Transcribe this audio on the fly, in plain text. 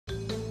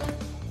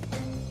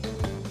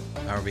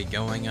Are we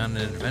going on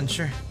an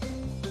adventure?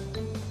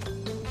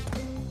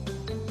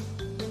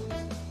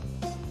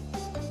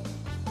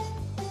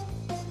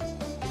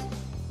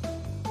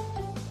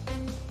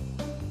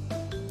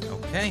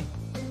 Okay.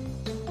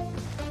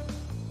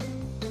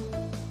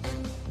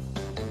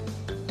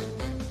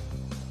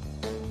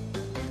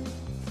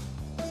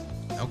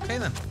 Okay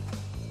then.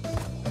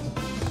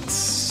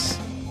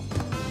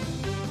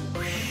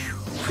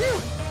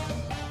 Whew.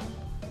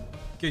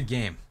 Good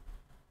game.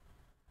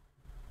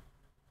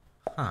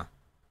 Huh.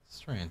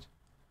 Strange.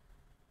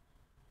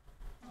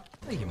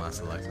 Thank you,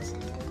 Monster Alexis.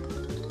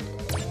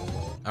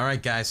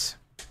 Alright, guys.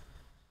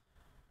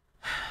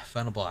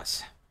 Final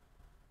boss.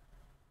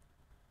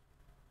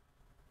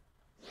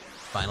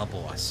 Final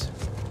boss.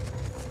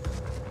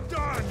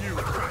 Darn you,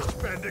 Crash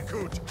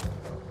Bandicoot!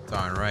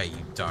 Darn right,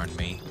 you darn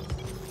me.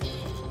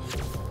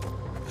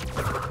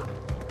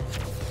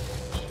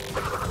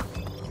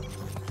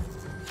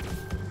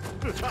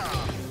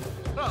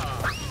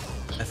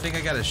 I think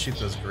I gotta shoot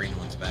those green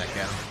ones back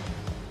at him.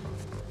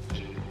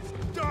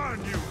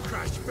 Darn you,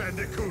 Crash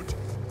Bandicoot!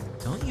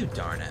 Don't you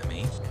darn at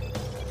me.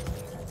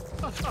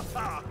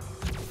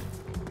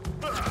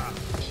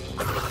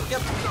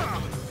 Yep.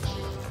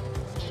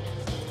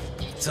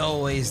 It's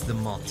always the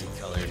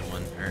multicolored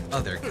one, or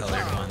other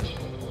colored one.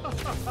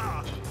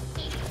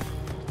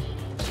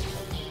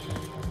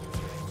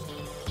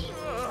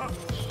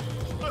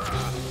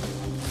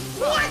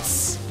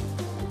 What?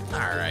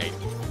 Alright.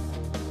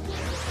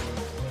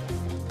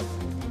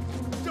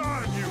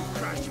 Darn you,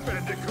 Crash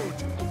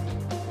Bandicoot!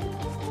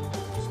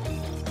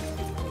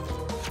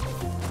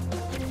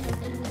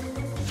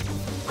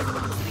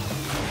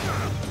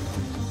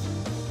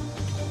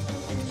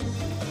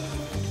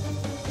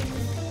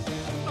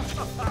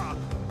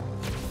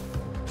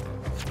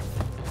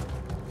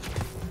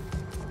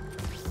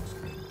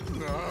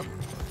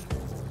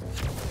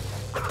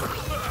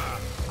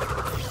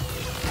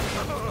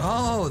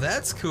 Oh,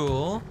 that's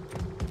cool.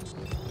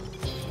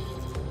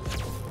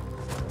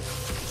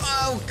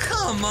 Oh,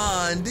 come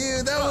on,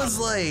 dude. That was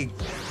like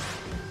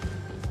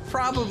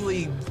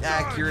probably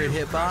accurate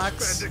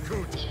hitbox.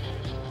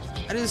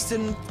 I just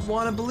didn't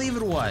want to believe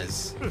it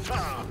was. I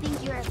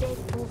think you're a big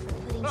fool for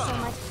putting so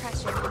much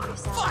pressure on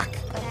yourself. Fuck!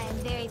 But I am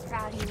very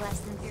proud you're less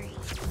than 3.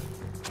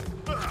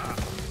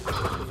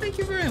 Thank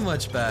you very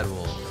much, Bad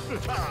Wolf.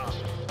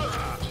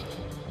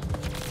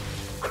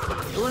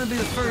 It wouldn't be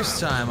the first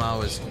time I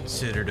was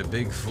considered a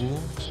big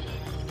fool.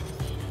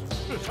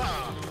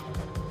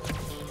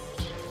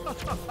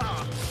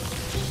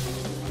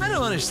 I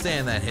don't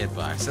understand that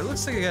hitbox. It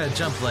looks like I gotta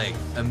jump like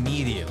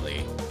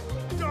immediately.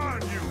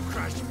 Darn you,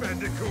 Crash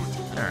Bandicoot!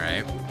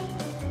 Alright.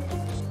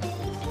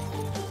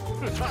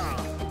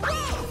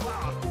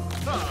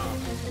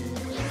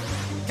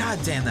 God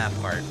damn that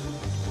part.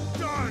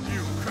 Darn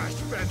you, Crash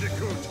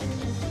Bandicoot!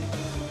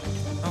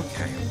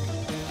 Okay.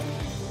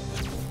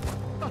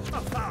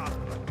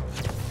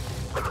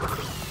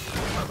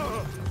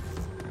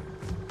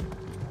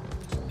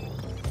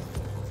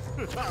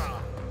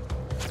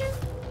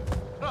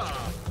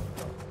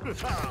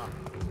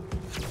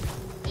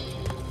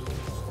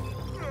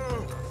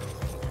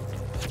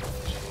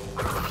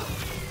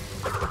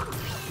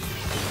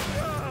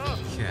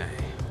 Okay.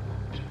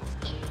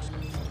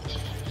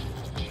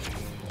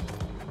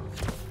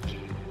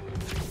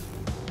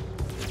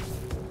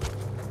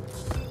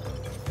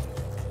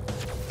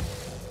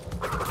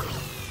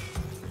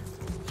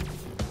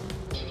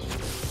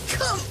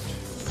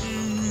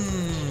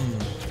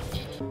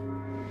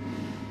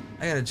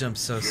 I gotta jump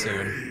so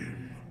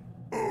soon.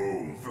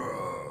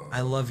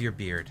 I love your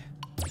beard.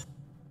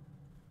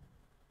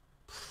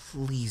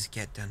 Please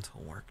get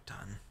dental work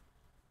done.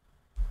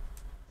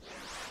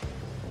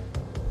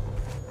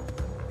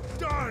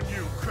 Darn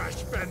you,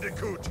 Crash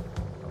Bandicoot!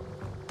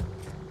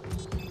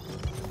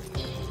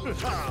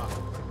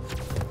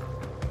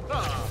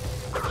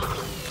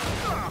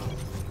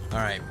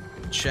 Alright,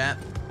 chat,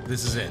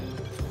 this is it.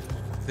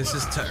 This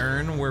is to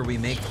earn where we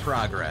make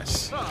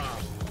progress.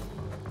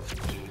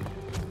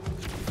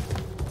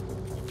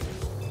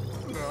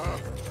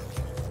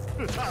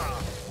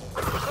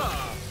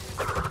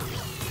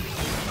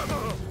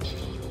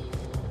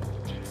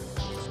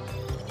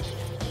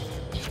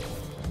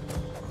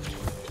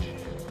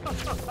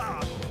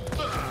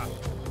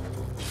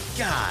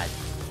 God,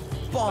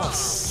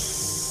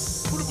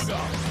 balls.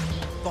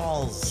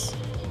 Balls.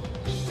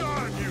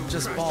 Darn you,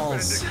 Just Crash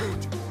balls.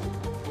 Bandicoot!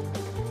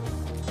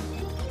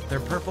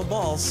 They're purple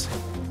balls.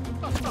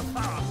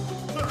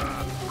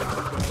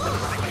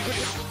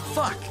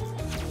 Fuck!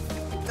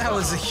 That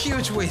was a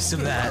huge waste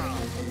of that.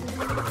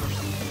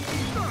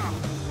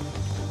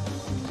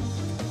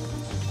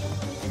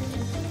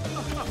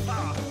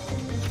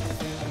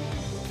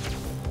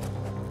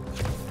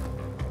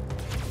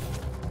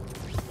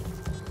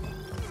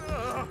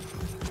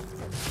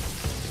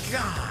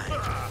 God.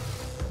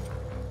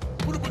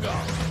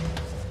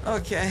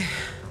 Okay.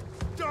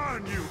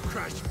 Darn you,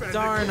 Crash Bandicoot!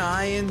 Darn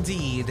I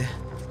indeed.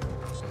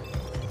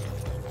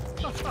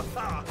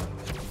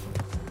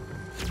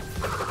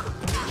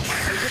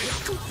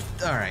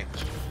 Alright.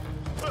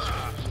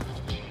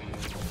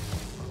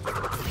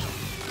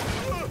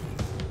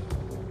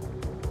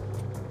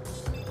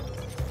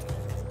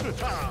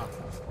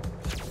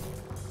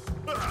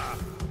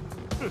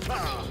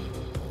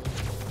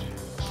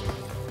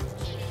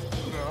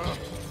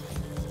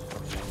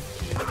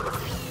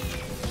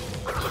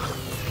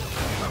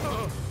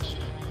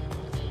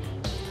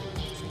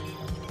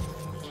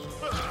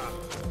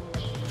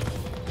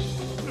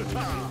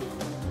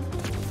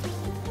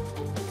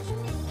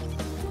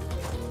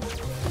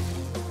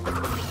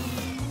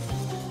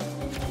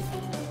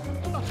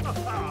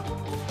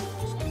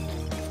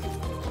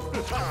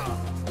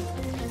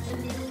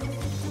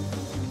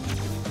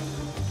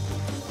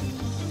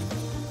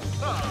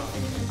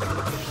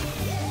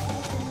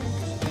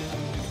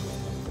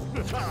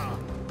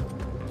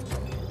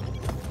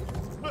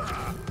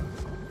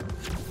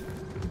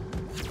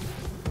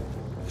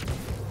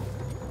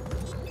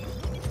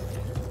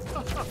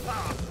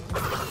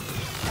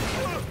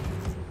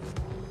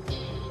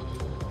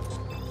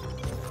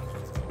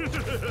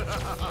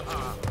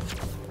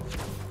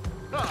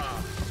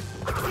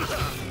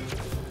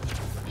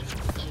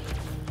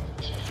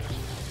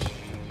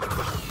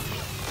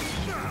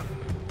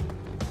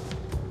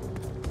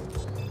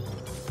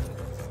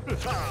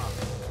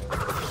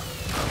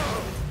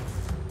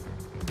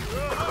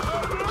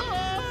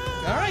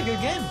 Alright,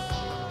 good game.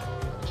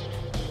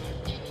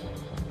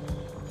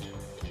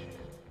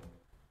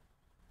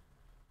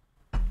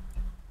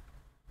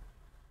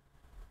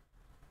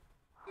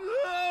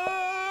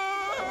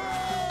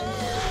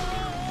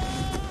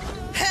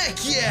 Heck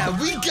yeah,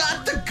 we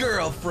got the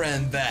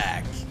girlfriend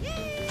back.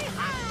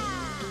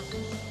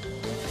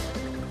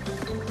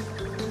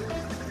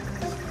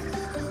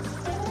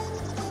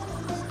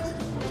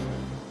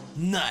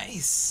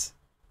 Nice.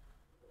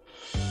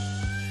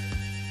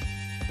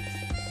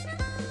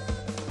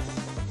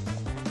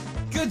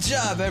 Good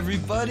job,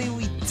 everybody.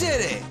 We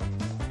did it.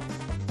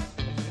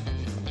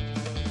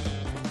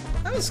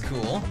 That was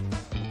cool.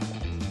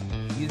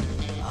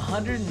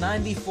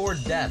 194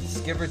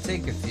 deaths, give or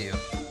take a few.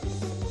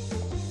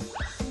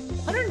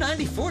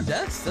 194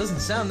 deaths doesn't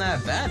sound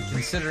that bad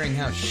considering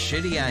how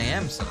shitty I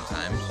am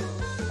sometimes.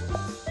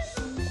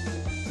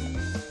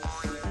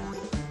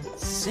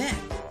 Sick.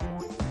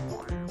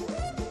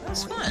 That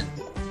was fun.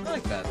 I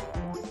like that.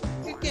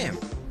 Good game.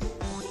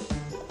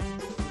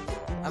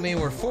 I mean,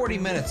 we're 40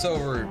 minutes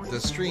over the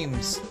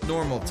stream's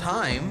normal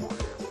time,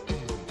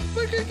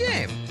 but good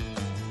game.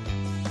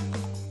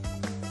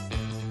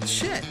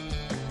 Shit.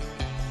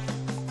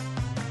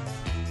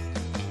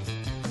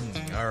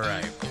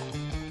 Alright.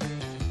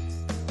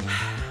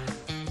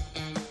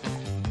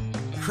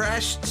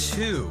 Crash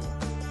 2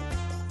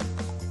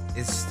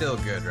 is still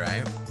good,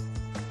 right?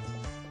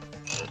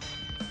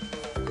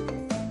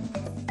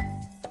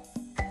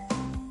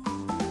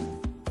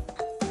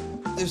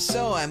 If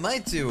so, I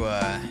might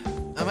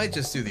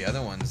just do the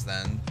other ones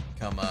then,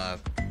 come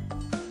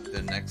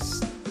the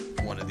next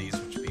one of these,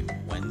 which would be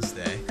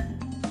Wednesday.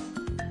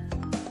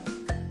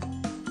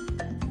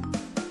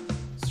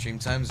 Stream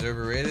times are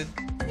overrated?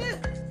 Yeah,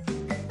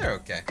 they're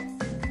okay.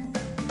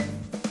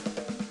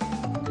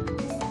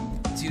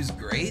 2's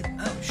great?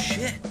 Oh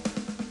shit.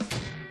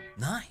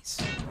 Nice.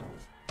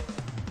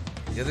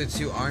 The other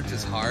two aren't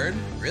as hard?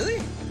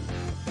 Really?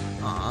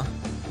 Aw.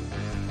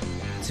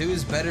 2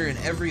 is better in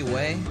every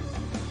way.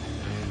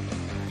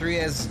 3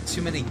 has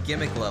too many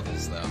gimmick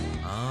levels, though.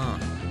 Ah.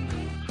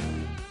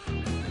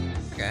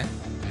 Okay.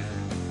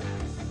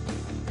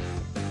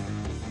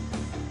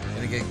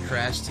 Gonna get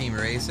Crash Team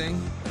Racing.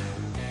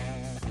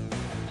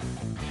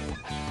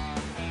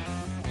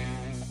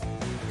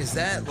 Is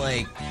that,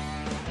 like,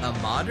 a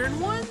modern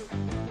one?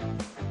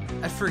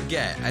 I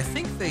forget. I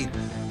think they...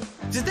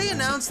 Did they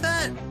announce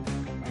that?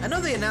 I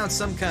know they announced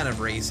some kind of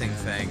racing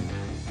thing.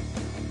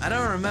 I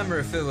don't remember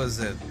if it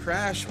was a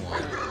Crash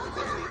one.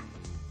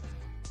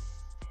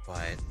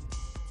 But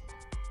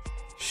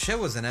shit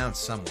was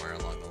announced somewhere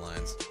along the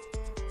lines.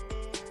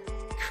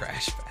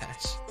 Crash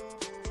Bash.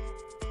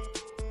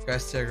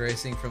 Crash Tag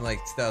Racing from like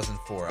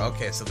 2004.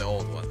 Okay, so the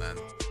old one then.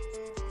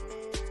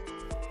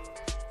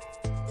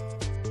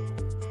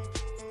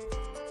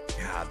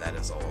 God, that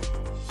is old.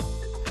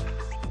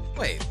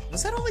 Wait,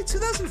 was that only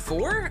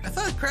 2004? I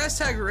thought Crash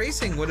Tag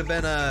Racing would have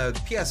been a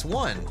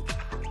PS1.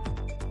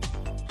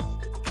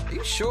 Are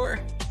you sure?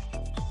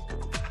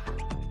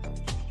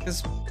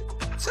 Because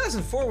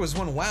 2004 was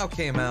when WoW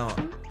came out,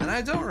 and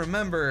I don't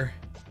remember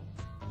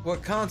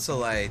what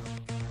console I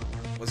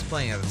was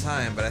playing at the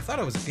time, but I thought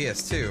it was a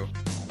PS2.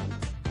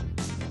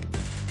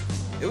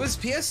 It was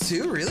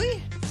PS2,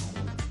 really?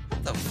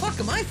 What the fuck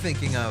am I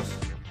thinking of?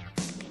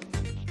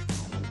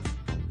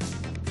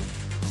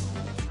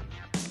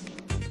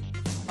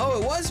 Oh,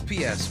 it was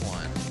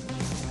PS1.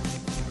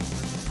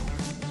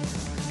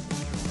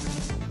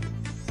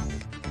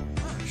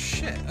 Oh,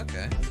 shit,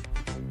 okay.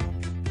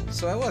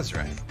 So I was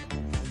right.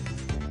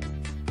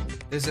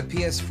 There's a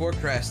PS4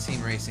 Crash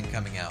Team Racing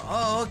coming out.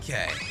 Oh,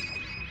 okay.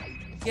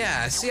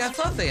 Yeah, see, I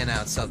thought they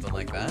announced something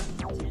like that.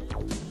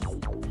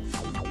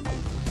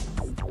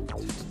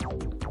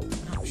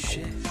 Oh,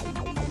 shit.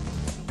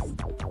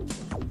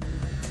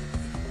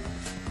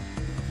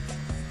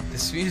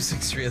 This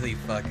music's really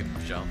fucking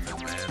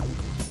jumping, man.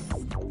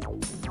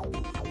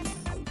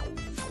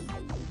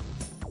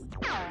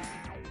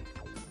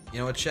 You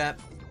know what, chat?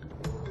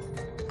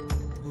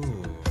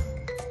 Ooh.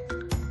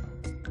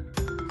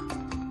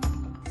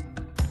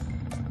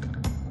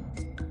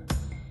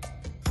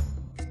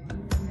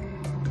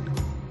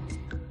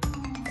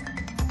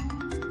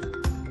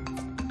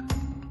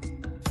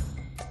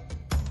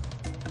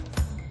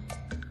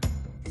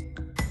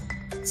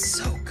 It's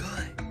so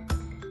good.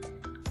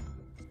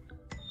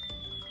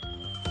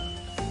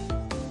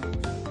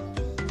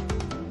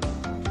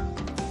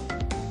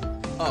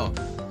 Oh,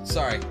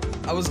 sorry.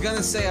 I was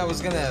gonna say I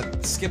was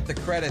gonna skip the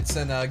credits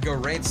and go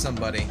raid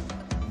somebody,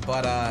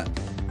 but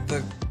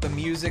the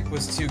music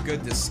was too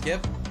good to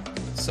skip,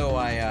 so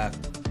I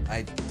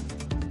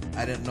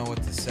didn't know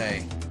what to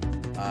say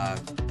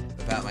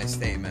about my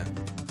statement.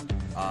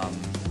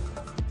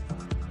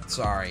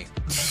 Sorry.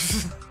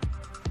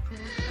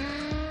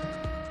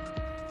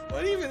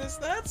 What even is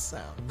that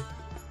sound?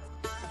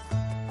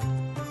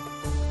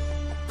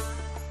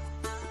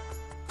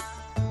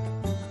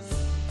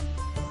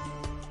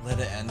 Let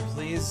it end,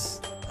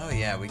 please. Oh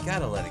yeah, we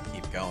gotta let it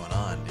keep going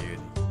on, dude.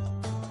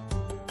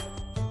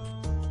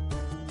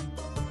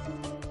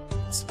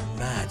 It's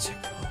magical.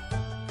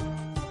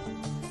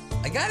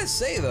 I gotta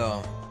say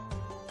though,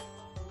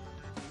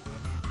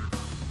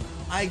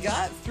 I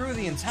got through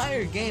the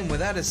entire game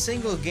without a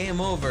single game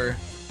over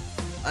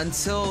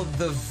until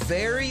the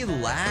very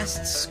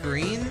last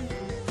screen,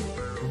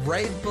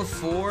 right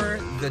before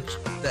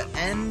the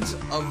end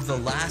of the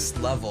last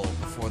level,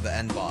 before the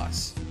end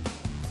boss.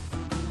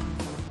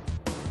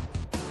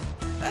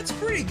 That's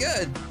pretty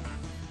good,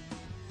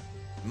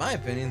 in my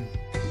opinion.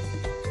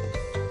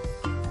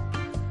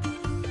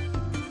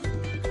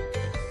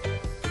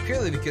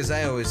 Purely because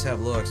I always have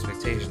low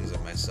expectations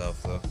of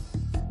myself, though.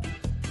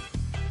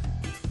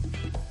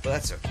 But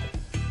that's okay.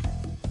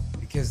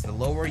 Because the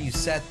lower you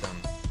set them,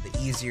 the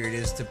easier it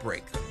is to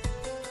break them.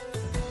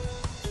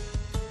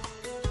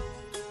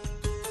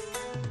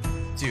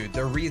 Dude,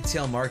 the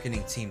retail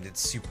marketing team did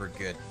super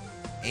good.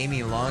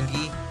 Amy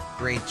Longy,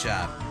 great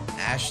job.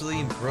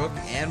 Ashley, Brooke,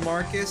 and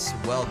Marcus,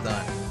 well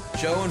done.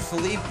 Joe and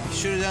Philippe, you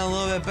should have done a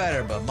little bit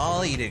better, but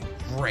Molly, you did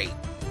great.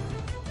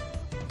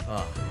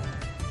 Oh.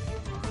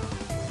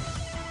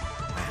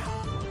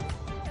 Wow.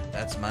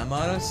 That's my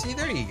motto. See,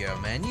 there you go,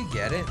 man. You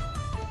get it.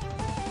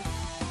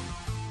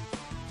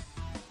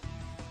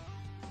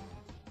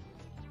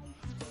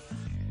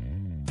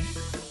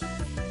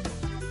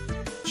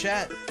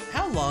 Chat,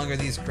 how long are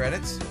these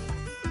credits?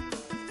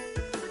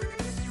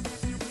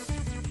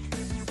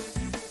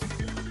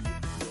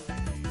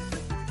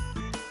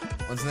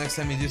 When's the next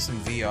time you do some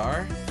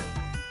VR?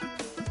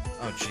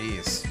 Oh,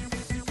 jeez.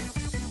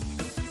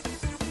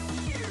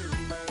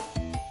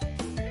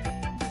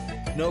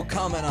 No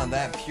comment on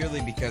that,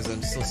 purely because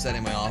I'm still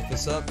setting my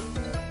office up.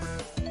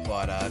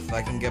 But if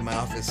I can get my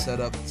office set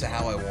up to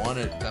how I want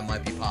it, that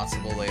might be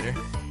possible later.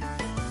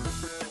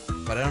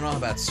 But I don't know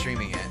about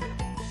streaming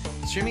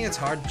it. Streaming it's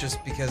hard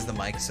just because the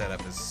mic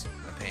setup is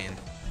a pain.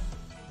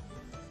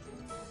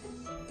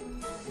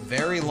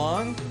 Very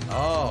long?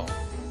 Oh.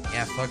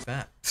 Yeah, fuck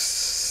that.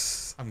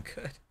 I'm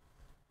good.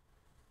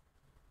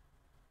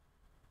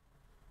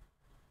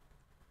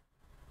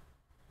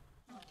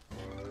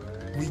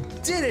 We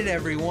did it,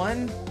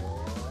 everyone!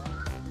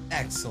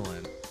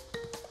 Excellent.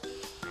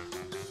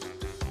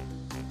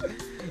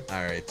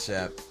 Alright,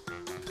 chap.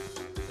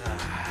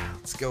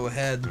 Let's go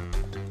ahead.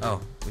 Oh,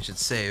 we should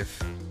save.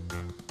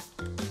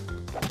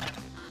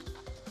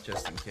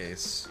 Just in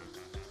case.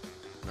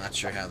 Not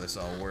sure how this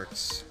all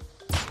works.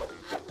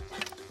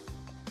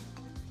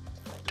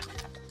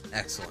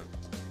 Excellent.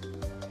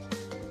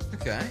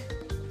 Okay.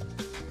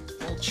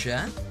 Well,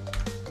 chat.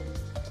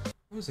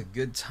 It was a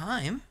good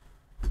time.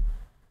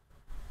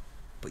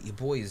 But your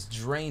boy is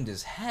drained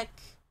as heck.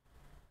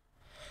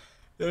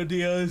 No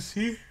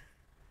DLC?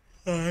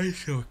 Oh,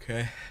 it's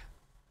okay.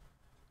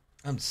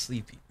 I'm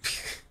sleepy.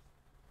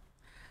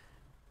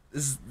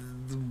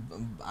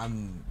 I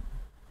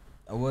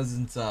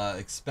wasn't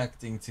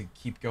expecting to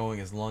keep going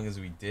as long as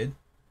we did.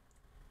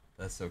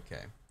 That's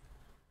okay.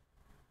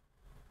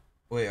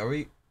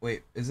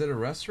 Wait, is it a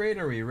Russ raid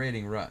or are we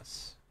raiding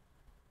Russ?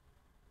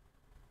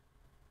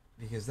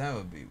 Because that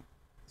would be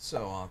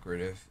so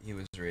awkward if he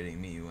was raiding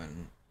me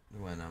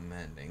when I'm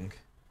ending.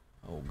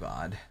 Oh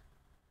god.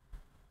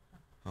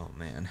 Oh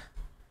man.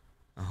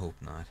 I hope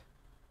not.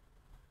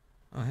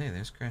 Oh hey,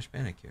 there's Crash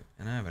Bandicoot.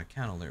 And I have an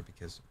account alert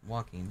because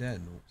Walking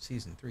Dead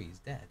Season 3 is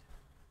dead.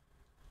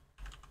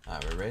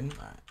 Alright, we're raiding?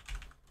 Alright.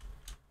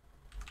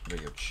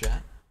 Radio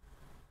chat.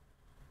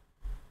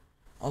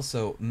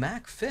 Also,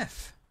 Mac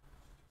Fifth.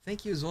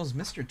 Thank you as well as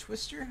Mr.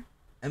 Twister,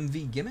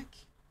 MV Gimmick,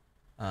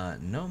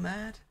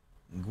 Nomad,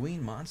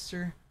 Gween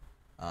Monster,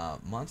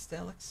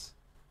 Monstelix,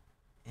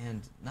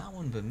 and not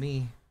one but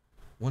me,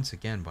 once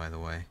again by the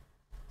way,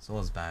 as well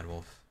as Bad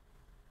Wolf,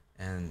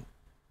 and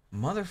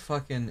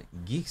motherfucking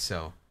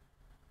Geekso.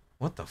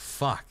 What the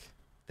fuck?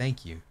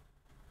 Thank you.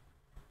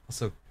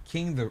 Also,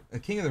 King of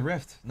the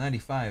Rift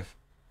 95.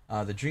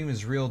 The dream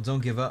is real.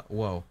 Don't give up.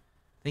 Whoa.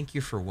 Thank you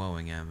for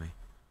woeing at me.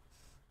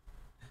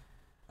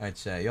 Alright,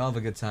 chat. Y'all have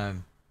a good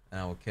time. And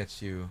I will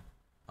catch you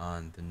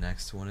on the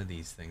next one of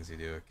these things we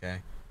do,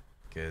 okay?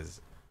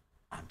 Because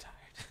I'm tired.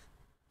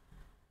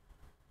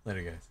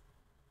 Later, guys.